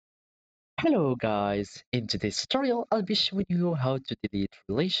Hello guys, in today's tutorial I'll be showing you how to delete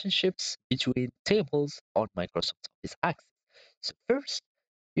relationships between tables on Microsoft Office Access. So first,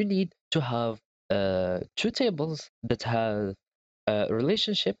 you need to have two tables that have a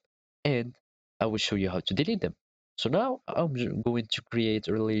relationship, and I will show you how to delete them. So now going to create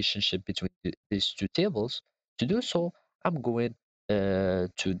a relationship between these two tables. To do so, I'm going to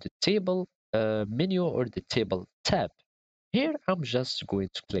the table menu or the table tab. Here, I'm just going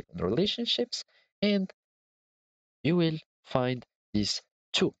to click on relationships, and you will find these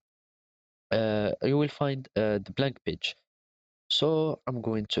two. You will find the blank page. So I'm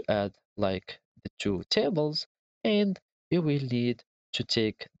going to add like the two tables, and you will need to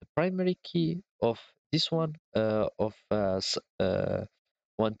take the primary key of this one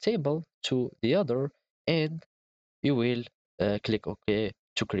one table to the other, and you will click OK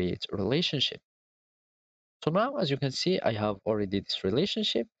to create a relationship. So now, as you can see, I have already this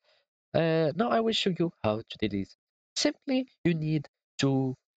relationship. Now I will show you how to delete. Simply, you need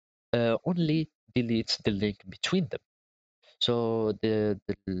to only delete the link between them. So the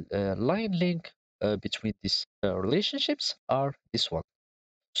line link between these relationships are this one.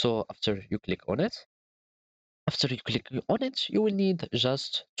 So after you click on it, you will need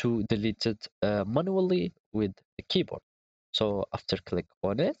just to delete it manually with the keyboard. So after click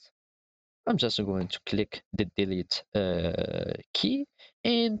on it, I'm just going to click the delete key,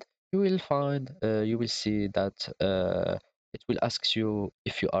 and you will see that it will ask you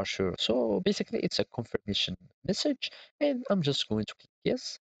if you are sure. So basically it's a confirmation message, and I'm just going to click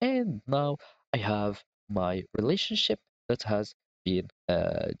yes, and now I have my relationship that has been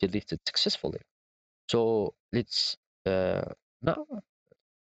deleted successfully. So let's now,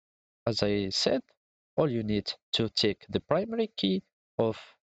 as I said, all you need to take the primary key of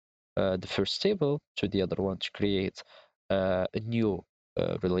the first table to the other one to create a new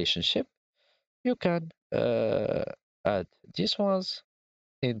relationship. You can add these ones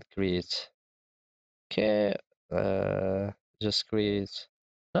and create. Okay, uh, just create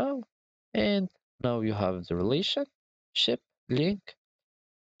now, and now you have the relationship link.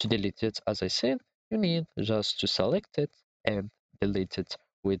 To delete it, as I said, you need just to select it and delete it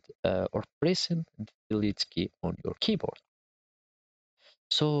with or pressing the delete key on your keyboard.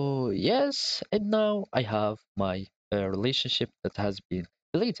 So yes, and now I have my relationship that has been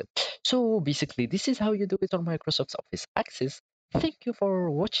deleted. So basically, this is how you do it on Microsoft Office Access. Thank you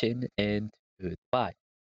for watching, and goodbye.